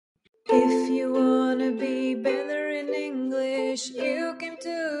If you wanna be better in English, you came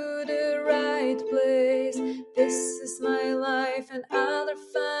to the right place. This is my life and other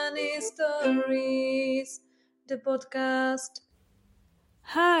funny stories. The podcast.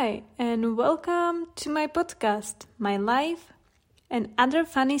 Hi, and welcome to my podcast, My Life and Other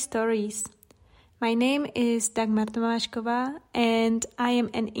Funny Stories. My name is Dagmar Tomášková, and I am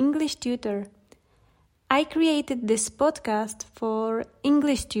an English tutor. I created this podcast for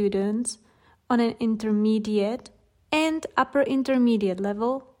English students on an intermediate and upper intermediate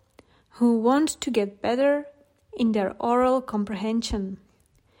level who want to get better in their oral comprehension.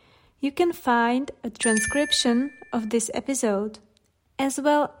 You can find a transcription of this episode as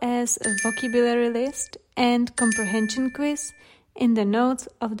well as a vocabulary list and comprehension quiz in the notes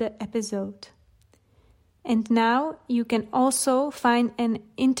of the episode. And now you can also find an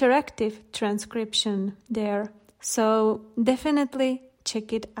interactive transcription there, so definitely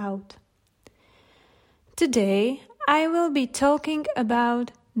check it out. Today I will be talking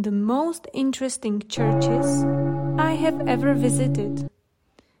about the most interesting churches I have ever visited.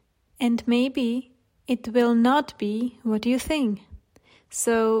 And maybe it will not be what you think.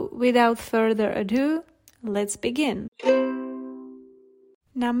 So without further ado, let's begin.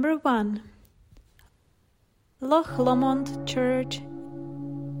 Number 1. Loch Lomond Church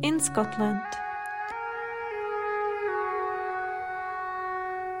in Scotland.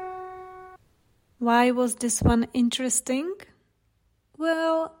 Why was this one interesting?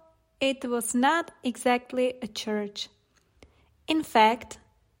 Well, it was not exactly a church. In fact,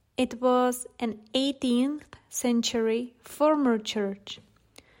 it was an 18th century former church.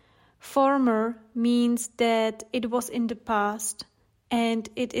 Former means that it was in the past and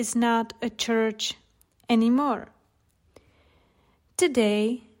it is not a church anymore.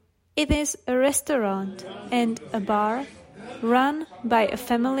 Today, it is a restaurant and a bar run by a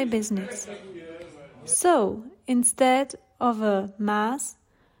family business. So, instead of a mass,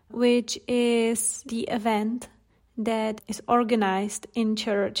 which is the event that is organized in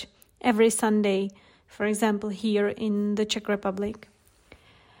church every Sunday, for example here in the Czech Republic,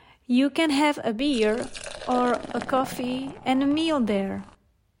 you can have a beer or a coffee and a meal there.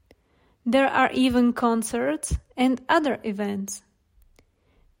 There are even concerts and other events.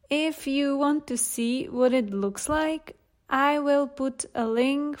 If you want to see what it looks like, I will put a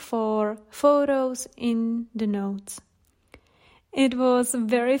link for photos in the notes. It was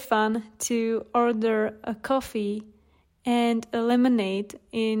very fun to order a coffee and a lemonade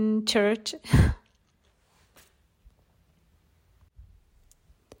in church.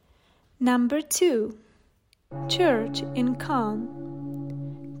 Number 2. Church in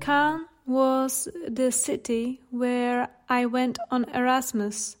Caen. Caen was the city where I went on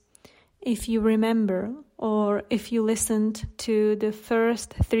Erasmus, if you remember, or if you listened to the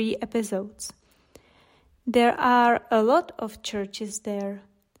first 3 episodes. There are a lot of churches there,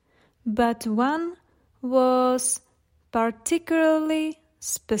 but one was particularly,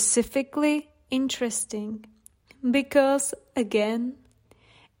 specifically interesting because, again,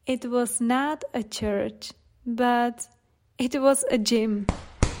 it was not a church, but it was a gym.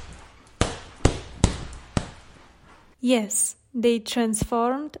 Yes, they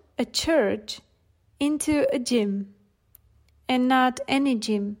transformed a church into a gym. And not any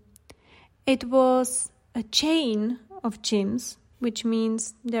gym. It was a chain of gyms, which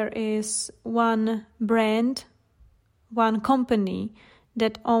means there is one brand, one company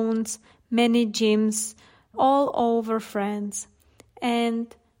that owns many gyms all over France.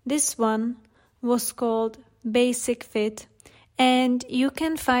 And this one was called Basic Fit, and you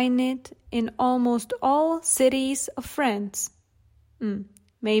can find it in almost all cities of France.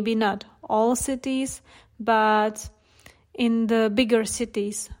 Maybe not all cities, but in the bigger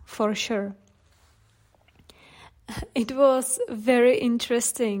cities for sure. It was very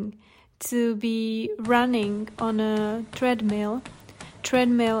interesting to be running on a treadmill.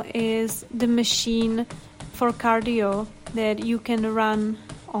 Treadmill is the machine for cardio that you can run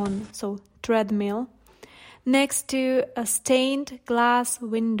on, so treadmill, next to a stained glass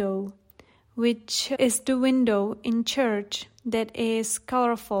window, which is the window in church that is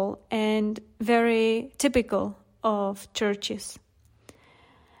colorful and very typical of churches.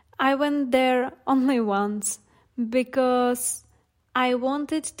 I went there only once because I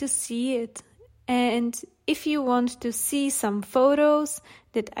wanted to see it, and if you want to see some photos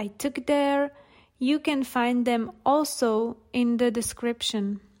that I took there, you can find them also in the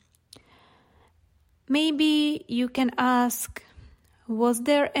description. Maybe you can ask, was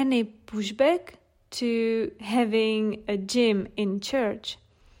there any pushback to having a gym in church?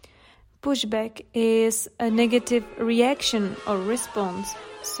 Pushback is a negative reaction or response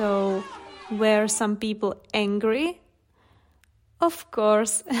So, were some people angry? Of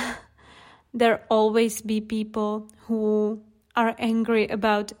course, there always be people who are angry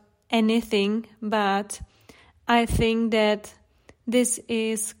about anything, but I think that this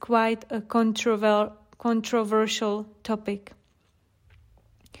is quite a controversial topic.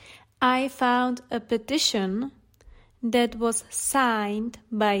 I found a petition that was signed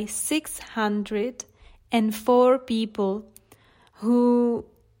by 604 people who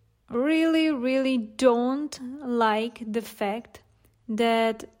really don't like the fact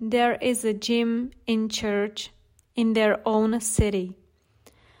that there is a gym in church in their own city.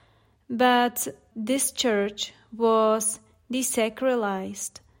 But this church was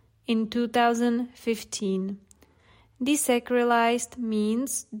desacralized in 2015. Desacralized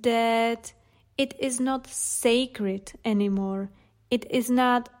means that it is not sacred anymore. It is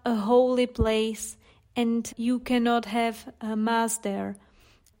not a holy place and you cannot have a mass there.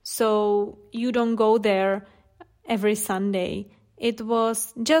 So you don't go there every Sunday. It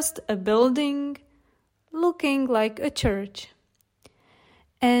was just a building looking like a church.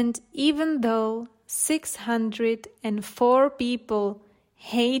 And even though 604 people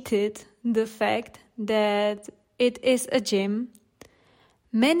hated the fact that it is a gym,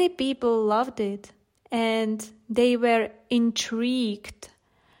 many people loved it and they were intrigued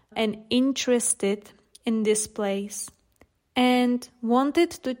and interested in this place and wanted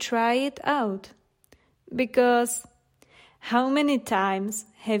to try it out. Because how many times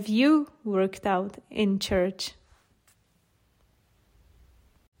have you worked out in church?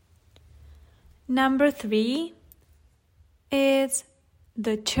 Number 3 is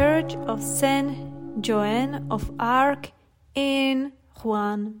the Church of Saint Joan of Arc in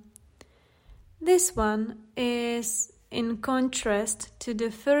Rouen. This one is in contrast to the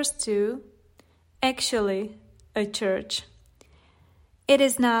first two, actually a church. It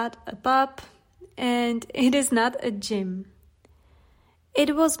is not a pub and it is not a gym.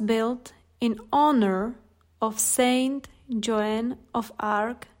 It was built in honor of Saint Joan of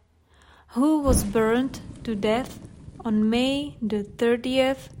Arc, who was burned to death on May the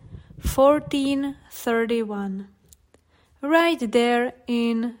 30th, 1431, right there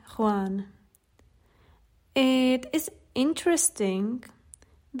in Rouen. It is interesting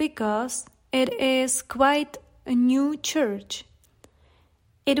because it is quite a new church.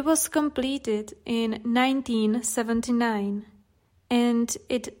 It was completed in 1979 and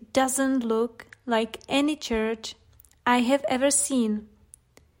it doesn't look like any church I have ever seen.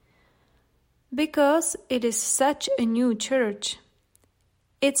 Because it is such a new church,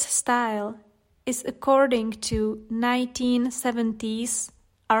 its style is according to 1970s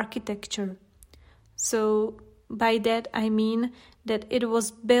architecture. So by that I mean that it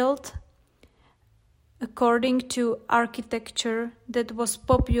was built according to architecture that was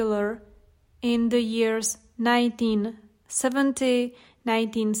popular in the years 1970,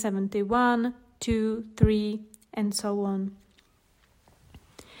 1971, 2, 3, and so on.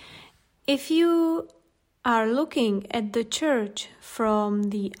 If you are looking at the church from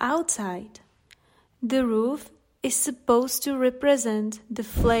the outside, the roof is supposed to represent the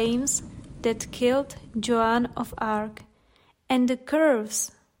flames that killed Joan of Arc and the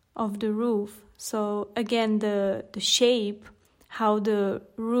curves of the roof. So again, the shape, how the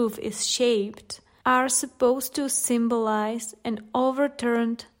roof is shaped, are supposed to symbolize an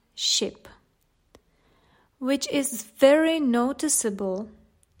overturned ship, which is very noticeable.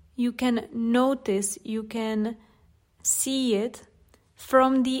 You can notice, you can see it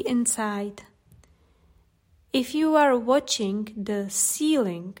from the inside. If you are watching the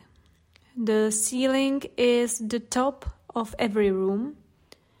ceiling is the top of every room.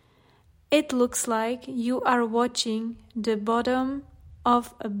 It looks like you are watching the bottom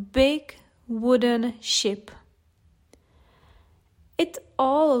of a big wooden ship. It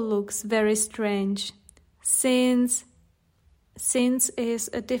all looks very strange, since is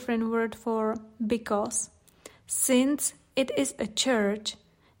a different word for because, since it is a church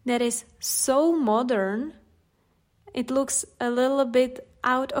that is so modern, it looks a little bit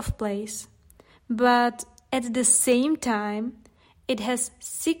out of place, but at the same time, it has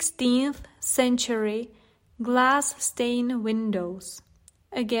 16th century glass stained windows.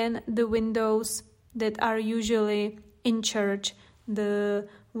 Again, the windows that are usually in church, the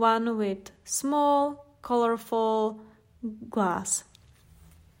one with small, colorful glass.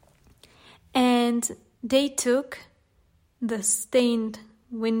 And they took the stained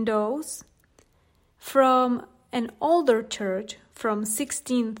windows from an older church from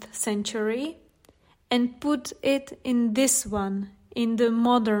 16th century and put it in this one, in the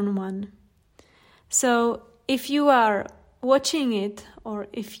modern one. So if you are watching it, or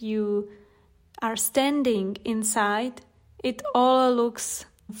if you are standing inside, it all looks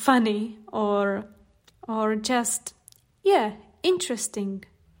funny or just, interesting.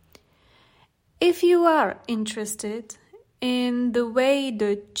 If you are interested in the way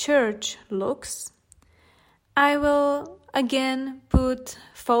the church looks, I will again put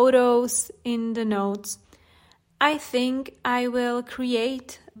photos in the notes. I think I will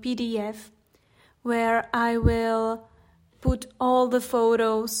create a PDF where I will put all the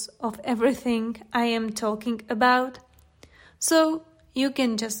photos of everything I am talking about. So you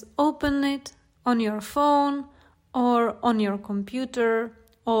can just open it on your phone or on your computer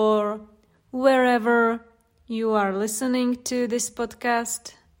or wherever you are listening to this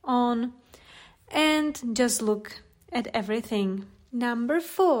podcast on, and just look at everything. Number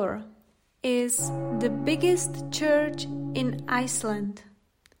 4 is the biggest church in Iceland.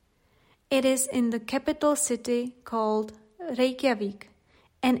 It is in the capital city called Reykjavik,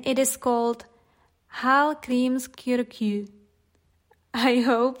 and it is called Hallgrímskirkju. I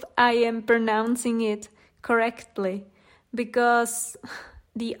hope I am pronouncing it correctly, because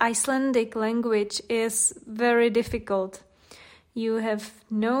the Icelandic language is very difficult. You have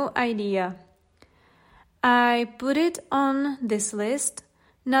no idea. I put it on this list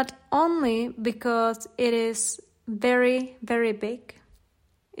not only because it is very, very big.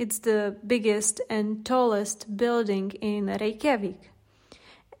 It's the biggest and tallest building in Reykjavik,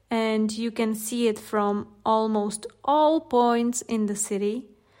 and you can see it from almost all points in the city,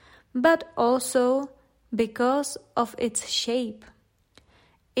 but also because of its shape.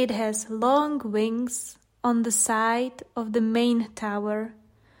 It has long wings on the side of the main tower,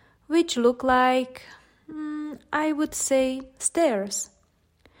 which look like, I would say, stairs.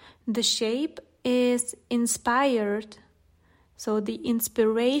 The shape is inspired, so the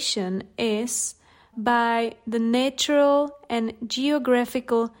inspiration is by the natural and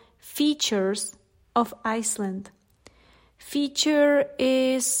geographical features of Iceland. Feature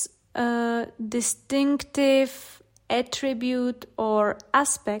is a distinctive attribute or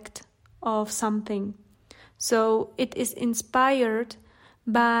aspect of something. So it is inspired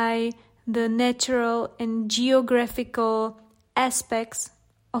by the natural and geographical aspects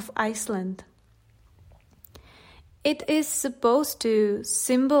of Iceland. It is supposed to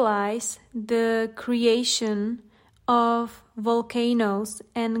symbolize the creation of volcanoes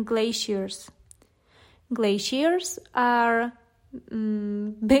and glaciers. Glaciers are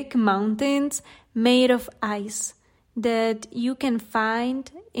big mountains made of ice that you can find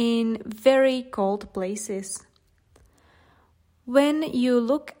in very cold places. When you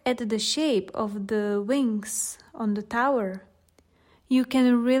look at the shape of the wings on the tower, you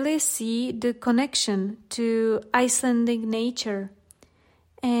can really see the connection to Icelandic nature.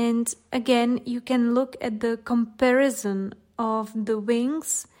 And again, you can look at the comparison of the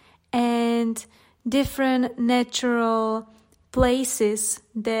wings and different natural places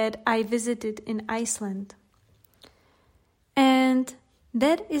that I visited in Iceland. And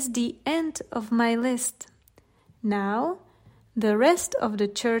that is the end of my list. Now, the rest of the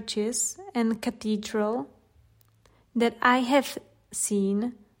churches and cathedral that I have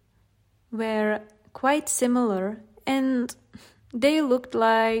seen were quite similar, and they looked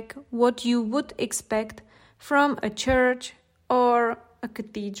like what you would expect from a church or a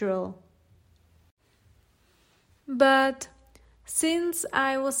cathedral. But since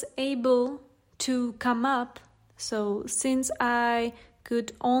I was able to come up, so since I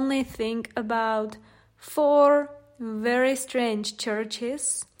could only think about 4 very strange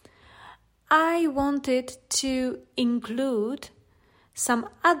churches, I wanted to include some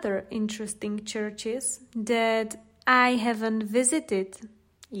other interesting churches that I haven't visited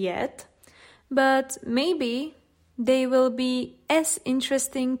yet, but maybe they will be as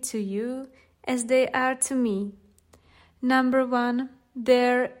interesting to you as they are to me. Number 1,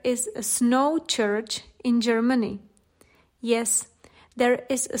 there is a snow church in Germany. Yes, there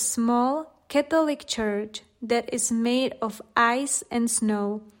is a small Catholic church that is made of ice and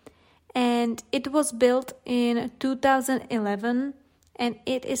snow, and it was built in 2011, and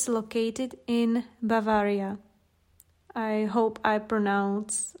it is located in Bavaria. I hope I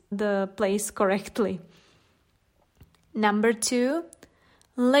pronounce the place correctly. Number 2,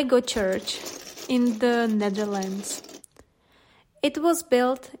 Lego Church in the Netherlands. It was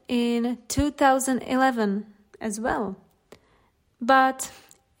built in 2011 as well, but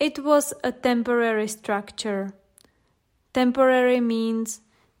it was a temporary structure. Temporary means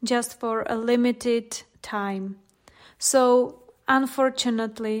just for a limited time. So,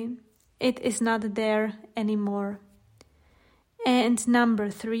 unfortunately, it is not there anymore. And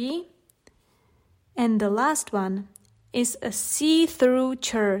number 3, and the last one, is a see-through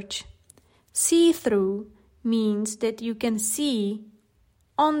church. See-through means that you can see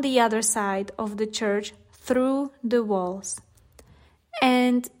on the other side of the church through the walls.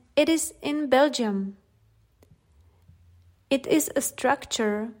 And it is in Belgium. It is a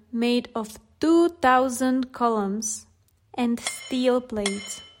structure made of 2,000 columns and steel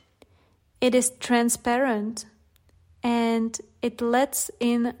plates. It is transparent and it lets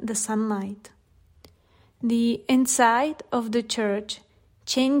in the sunlight. The inside of the church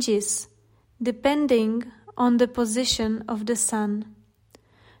changes depending on the position of the sun.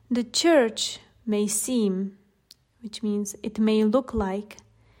 The church may seem, which means it may look like,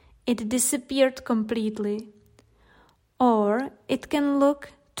 it disappeared completely, or it can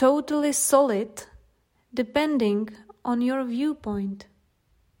look totally solid depending on your viewpoint.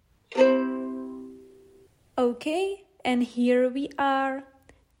 Okay, and here we are.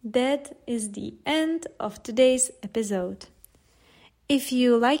 That is the end of today's episode. If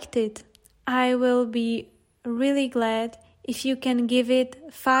you liked it, I will be really glad if you can give it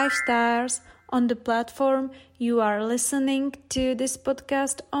 5 stars on the platform you are listening to this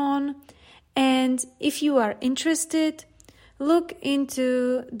podcast on. And if you are interested, look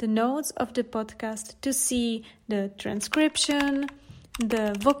into the notes of the podcast to see the transcription,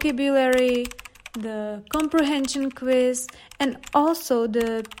 the vocabulary, the comprehension quiz, and also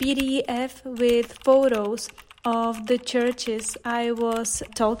the PDF with photos of the churches I was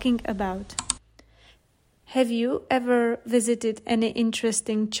talking about. Have you ever visited any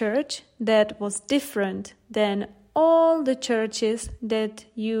interesting church that was different than all the churches that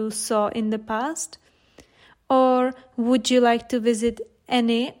you saw in the past? Or would you like to visit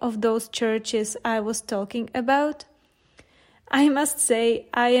any of those churches I was talking about? I must say,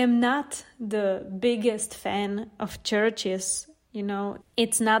 I am not the biggest fan of churches.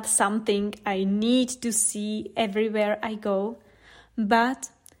 It's not something I need to see everywhere I go. But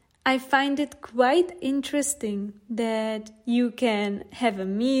I find it quite interesting that you can have a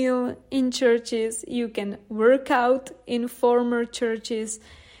meal in churches, you can work out in former churches,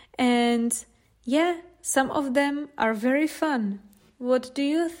 and some of them are very fun. What do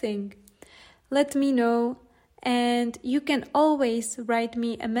you think? Let me know. And you can always write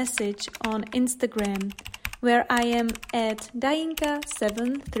me a message on Instagram, where I am at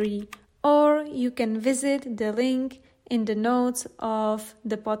Dainka73, or you can visit the link in the notes of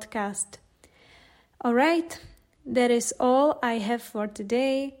the podcast. Alright, that is all I have for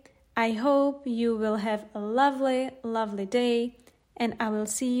today. I hope you will have a lovely, lovely day, and I will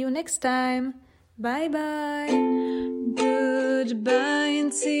see you next time. Bye bye. Goodbye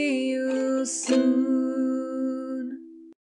and see you soon.